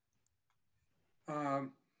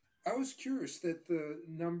 I was curious that the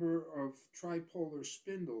number of tripolar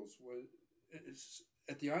spindles was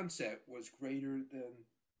at the onset was greater than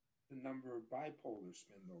the number of bipolar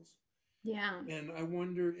spindles. Yeah. And I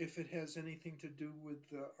wonder if it has anything to do with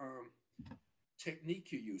the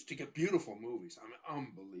technique you use to get beautiful movies. I mean,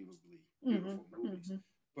 unbelievably beautiful movies.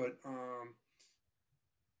 But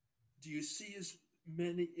do you see as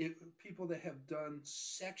many people that have done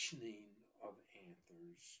sectioning of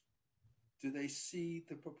anthers? Do they see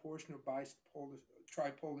the proportion of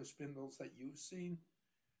tripolar spindles that you've seen?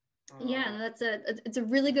 Yeah, it's a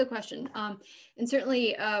really good question. And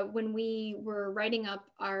certainly when we were writing up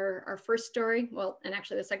our first story, well, and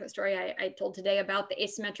actually the second story I told today about the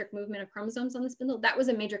asymmetric movement of chromosomes on the spindle, that was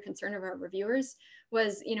a major concern of our reviewers,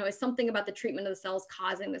 was, is something about the treatment of the cells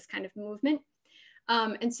causing this kind of movement.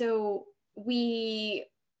 And so we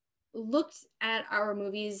looked at our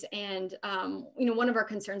movies, and one of our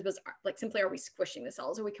concerns was like, simply, are we squishing the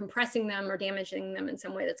cells? Are we compressing them or damaging them in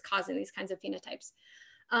some way that's causing these kinds of phenotypes?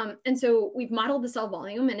 And so we've modeled the cell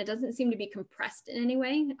volume, and it doesn't seem to be compressed in any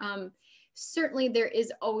way. Certainly there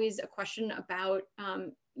is always a question about,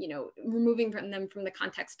 removing them from the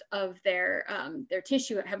context of their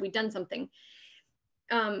tissue. Have we done something?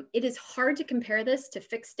 It is hard to compare this to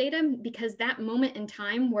fixed data, because that moment in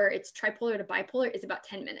time where it's tripolar to bipolar is about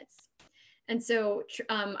 10 minutes. And so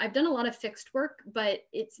I've done a lot of fixed work, but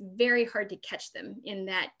it's very hard to catch them in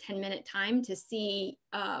that 10-minute time to see,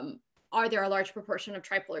 are there a large proportion of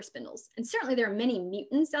tripolar spindles? And certainly there are many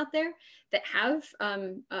mutants out there that have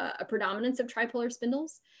a predominance of tripolar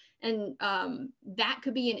spindles. And that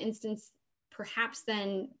could be an instance perhaps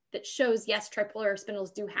then that shows, yes, tripolar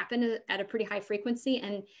spindles do happen at a pretty high frequency,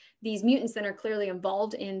 and these mutants then are clearly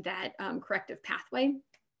involved in that corrective pathway.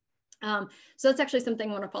 So that's actually something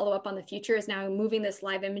I want to follow up on the future, is now moving this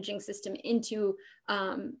live imaging system into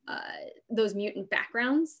those mutant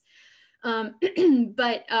backgrounds.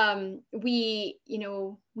 But we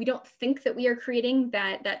don't think that we are creating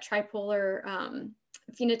that tripolar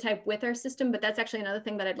phenotype with our system, but that's actually another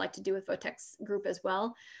thing that I'd like to do with Votech's group as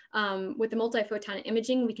well. With the multiphoton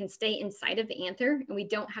imaging, we can stay inside of the anther, and we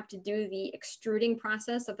don't have to do the extruding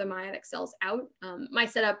process of the meiotic cells out. My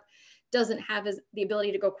setup doesn't have the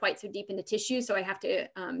ability to go quite so deep into tissue, so I have to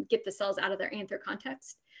get the cells out of their anther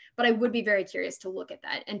context. But I would be very curious to look at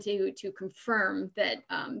that and to confirm that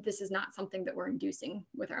this is not something that we're inducing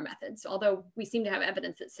with our methods, although we seem to have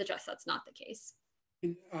evidence that suggests that's not the case.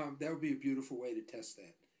 That would be a beautiful way to test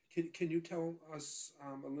that. Can you tell us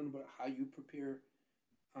a little bit how you prepare,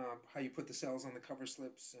 how you put the cells on the cover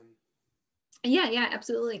slips? And yeah,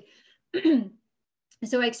 absolutely.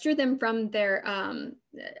 So I extrude them from their,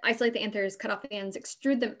 isolate the anthers, cut off the ends,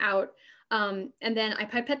 extrude them out, and then I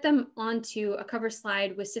pipette them onto a cover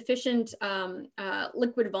slide with sufficient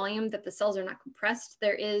liquid volume that the cells are not compressed.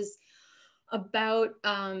 There is about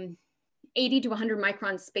 80 to 100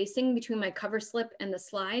 micron spacing between my cover slip and the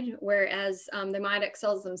slide, whereas the meiotic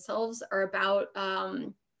cells themselves are about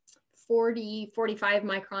 40, 45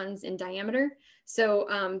 microns in diameter. So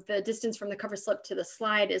the distance from the cover slip to the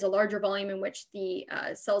slide is a larger volume in which the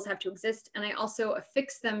cells have to exist. And I also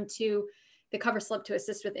affix them to the cover slip to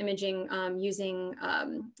assist with imaging using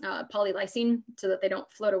polylysine so that they don't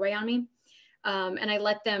float away on me. And I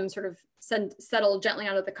let them sort of settle gently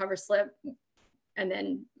onto the cover slip. And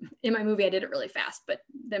then in my movie, I did it really fast, but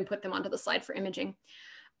then put them onto the slide for imaging.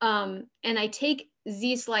 And I take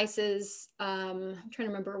Z slices, I'm trying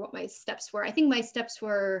to remember what my steps were. I think my steps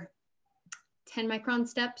were 10 micron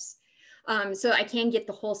steps. So I can get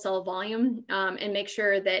the whole cell volume and make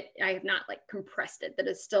sure that I have not like compressed it, that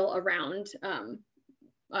it's still a round cell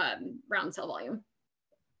volume.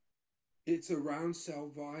 It's a round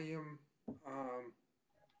cell volume.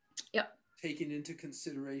 Yep. Taking into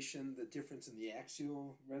consideration the difference in the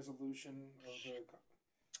axial resolution of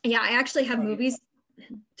the... Yeah, I actually have movies.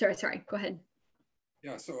 Sorry, go ahead.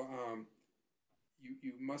 Yeah, so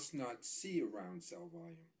you must not see a round cell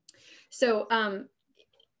volume. So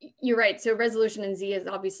You're right. So resolution in Z is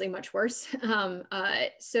obviously much worse.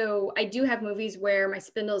 So I do have movies where my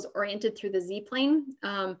spindle is oriented through the Z plane.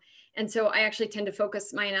 And so I actually tend to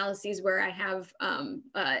focus my analyses where I have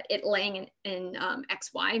it laying in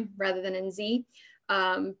XY rather than in Z,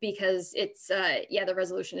 because it's, yeah, the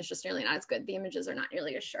resolution is just nearly not as good. The images are not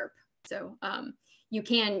nearly as sharp. So you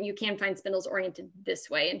can find spindles oriented this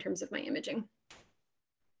way in terms of my imaging.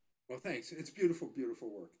 Well, thanks. It's beautiful, beautiful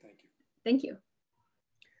work. Thank you. Thank you.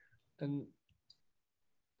 And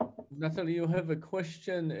Natalie, you have a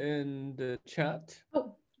question in the chat.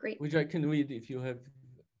 Oh, great. Which I can read if you have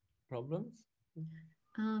problems.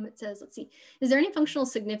 It says, let's see, is there any functional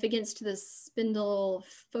significance to the spindle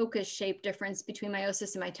focus shape difference between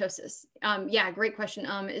meiosis and mitosis? Yeah, great question.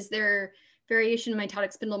 Is there variation in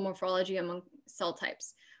mitotic spindle morphology among cell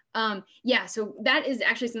types? Yeah, so that is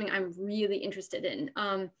actually something I'm really interested in.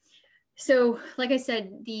 So like I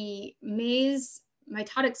said, the maize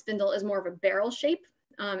mitotic spindle is more of a barrel shape.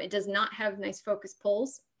 It does not have nice focus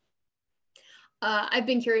poles. I've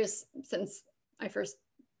been curious since I first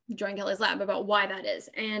joined Kelly's lab about why that is.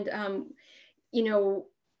 And, you know,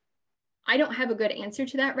 I don't have a good answer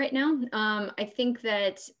to that right now. I think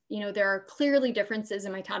that, you know, there are clearly differences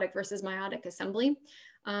in mitotic versus meiotic assembly.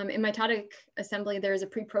 In mitotic assembly, there is a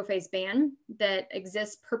pre-prophase band that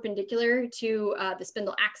exists perpendicular to the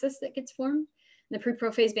spindle axis that gets formed. The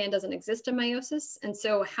pre-prophase band doesn't exist in meiosis. And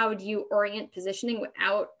so how do you orient positioning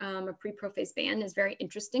without a pre-prophase band is very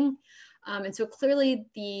interesting. And so clearly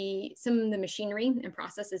some of the machinery and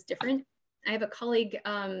process is different. I have a colleague,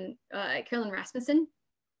 Carolyn Rasmussen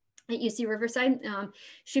at UC Riverside.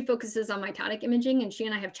 She focuses on mitotic imaging, and she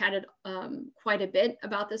and I have chatted quite a bit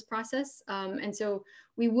about this process. And so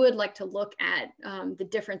we would like to look at the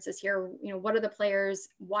differences here. You know, what are the players?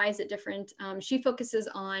 Why is it different? She focuses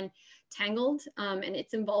on tangled and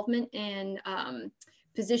its involvement in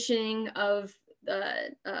positioning of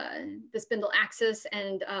the spindle axis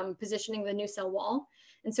and positioning the new cell wall.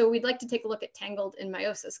 And so we'd like to take a look at tangled in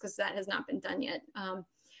meiosis because that has not been done yet.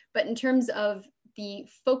 But in terms of the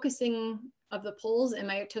focusing of the poles in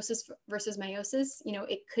mitosis versus meiosis, you know,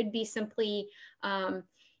 it could be simply,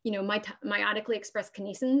 you know, meiotically expressed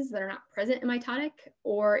kinesins that are not present in mitotic,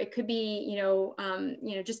 or it could be, you know,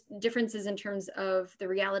 just differences in terms of the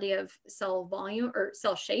reality of cell volume or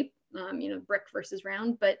cell shape, you know, brick versus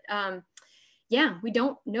round. But yeah, we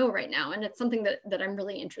don't know right now. And it's something that I'm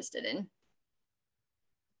really interested in.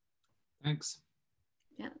 Thanks.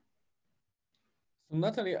 Yeah. So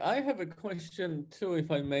Natalie, I have a question too,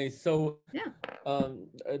 if I may. So yeah,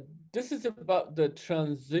 this is about the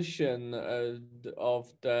transition of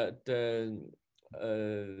the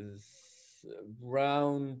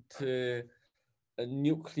round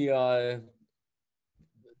nuclear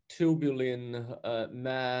tubulin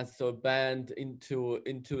mass or band into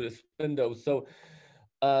the spindle. So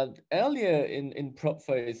earlier in prop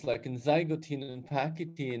phase, like in zygotine and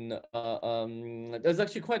pachytene, there's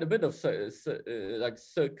actually quite a bit of like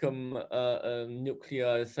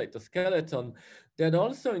circumnuclear cytoskeleton that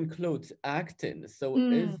also includes actin. So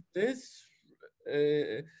is this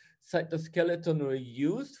cytoskeleton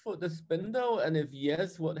reused for the spindle? And if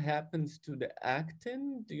yes, what happens to the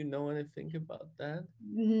actin? Do you know anything about that?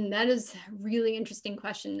 That is a really interesting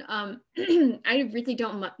question. I really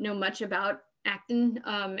don't know much about actin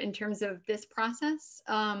in terms of this process.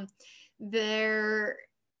 Ann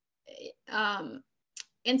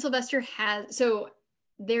Sylvester has, so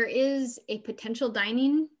there is a potential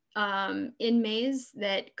dynein in maize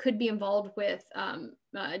that could be involved with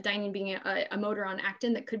dynein being a motor on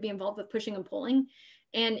actin that could be involved with pushing and pulling.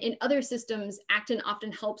 And in other systems, actin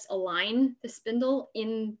often helps align the spindle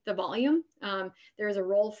in the volume. There is a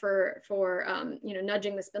role for you know,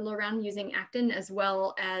 nudging the spindle around using actin, as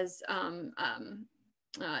well as you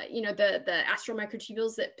know, the astral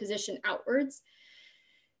microtubules that position outwards.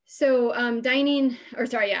 So dynein, or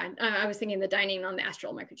sorry, yeah, I was thinking the dynein on the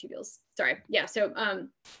astral microtubules. Sorry, yeah. So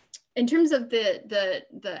in terms of the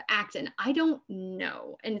actin, I don't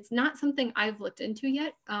know, and it's not something I've looked into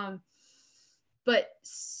yet. But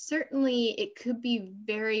certainly it could be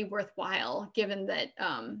very worthwhile given that,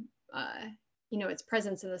 you know, its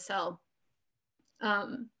presence in the cell.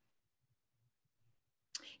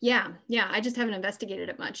 Yeah, I just haven't investigated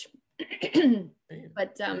it much.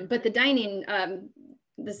 But the dynein,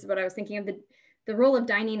 this is what I was thinking of, the role of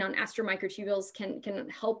dynein on astral microtubules can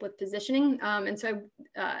help with positioning. And so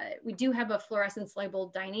we do have a fluorescence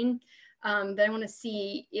labeled dynein that I want to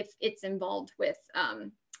see if it's involved with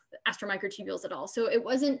astral microtubules at all. So it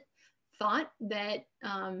wasn't thought that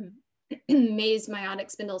maize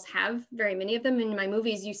meiotic spindles have very many of them. In my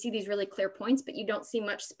movies, you see these really clear points, but you don't see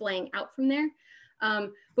much splaying out from there.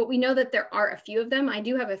 But we know that there are a few of them. I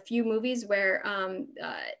do have a few movies where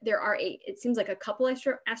there are it seems like a couple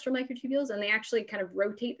astromicrotubules, and they actually kind of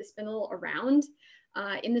rotate the spindle around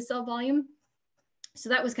in the cell volume. So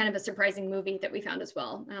that was kind of a surprising movie that we found as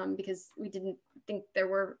well, because we didn't think there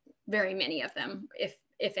were very many of them, if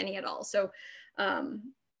any at all. So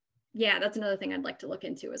yeah, that's another thing I'd like to look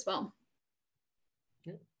into as well.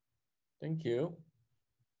 Okay. Thank you.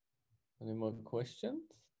 Any more questions?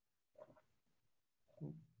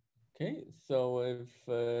 Okay, so if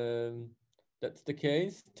that's the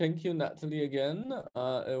case, thank you, Natalie, again.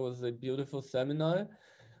 It was a beautiful seminar,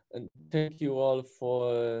 and thank you all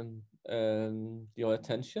for your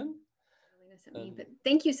attention. But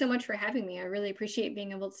thank you so much for having me. I really appreciate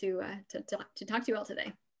being able to talk to you all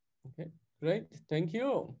today. Okay, great. Thank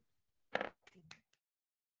you.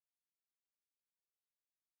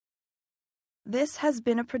 This has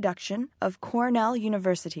been a production of Cornell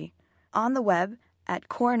University, on the web at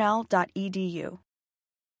cornell.edu.